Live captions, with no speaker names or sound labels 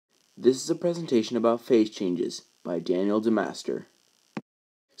This is a presentation about phase changes by DeMaster.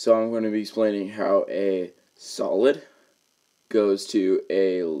 So I'm going to be explaining how a solid goes to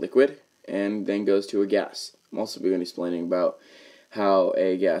a liquid and then goes to a gas. I'm also going to be explaining about how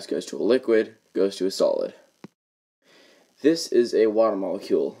a gas goes to a liquid, goes to a solid. This is a water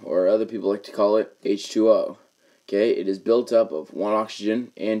molecule, or other people like to call it H2O. Okay, it is built up of 1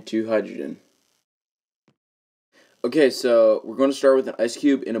 oxygen and 2 hydrogen. Okay, so we're going to start with an ice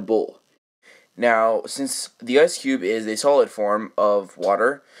cube in a bowl. Now, since the ice cube is a solid form of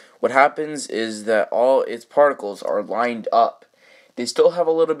water, what happens is that all its particles are lined up. They still have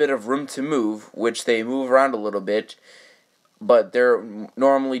a little bit of room to move, which they move around a little bit, but they're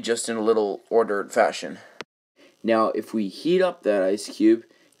normally just in a little ordered fashion. Now, if we heat up that ice cube,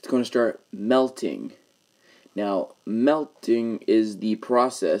 it's going to start melting. Now, melting is the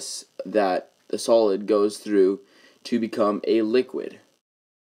process that the solid goes through to become a liquid.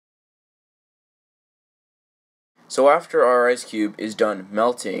 So after our ice cube is done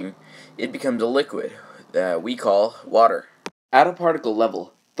melting, it becomes a liquid that we call water. At a particle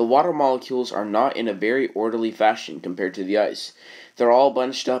level, the water molecules are not in a very orderly fashion compared to the ice. They're all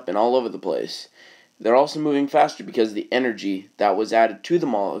bunched up and all over the place. They're also moving faster because of the energy that was added to the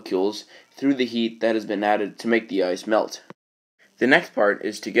molecules through the heat that has been added to make the ice melt. The next part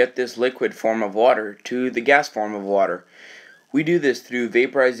is to get this liquid form of water to the gas form of water. We do this through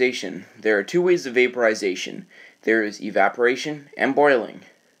vaporization. There are two ways of vaporization. There is evaporation and boiling.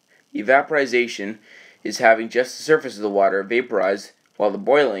 Evaporization is having just the surface of the water vaporize, while the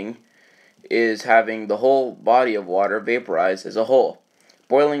boiling is having the whole body of water vaporize as a whole.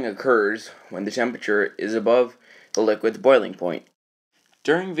 Boiling occurs when the temperature is above the liquid's boiling point.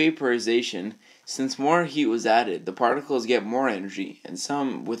 During vaporization, since more heat was added, the particles get more energy, and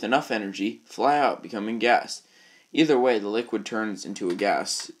some, with enough energy, fly out, becoming gas. Either way, the liquid turns into a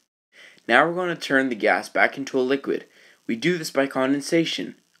gas. Now we're going to turn the gas back into a liquid. We do this by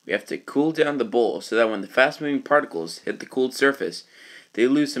condensation. We have to cool down the bowl so that when the fast-moving particles hit the cooled surface, they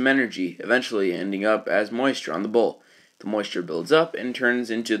lose some energy, eventually ending up as moisture on the bowl. The moisture builds up and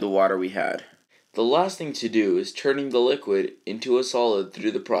turns into the water we had. The last thing to do is turning the liquid into a solid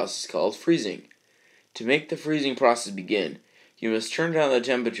through the process called freezing. To make the freezing process begin, you must turn down the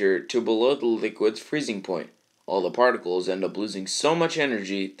temperature to below the liquid's freezing point. All the particles end up losing so much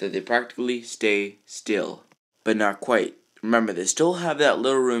energy that they practically stay still. But not quite. Remember, they still have that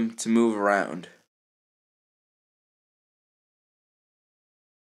little room to move around.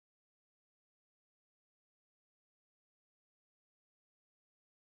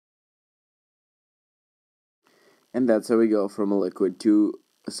 And that's how we go from a liquid to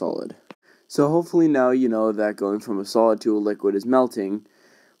a solid. So hopefully now you know that going from a solid to a liquid is melting,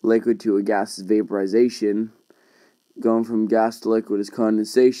 liquid to a gas is vaporization, going from gas to liquid is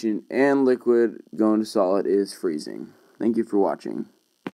condensation, and liquid going to solid is freezing. Thank you for watching.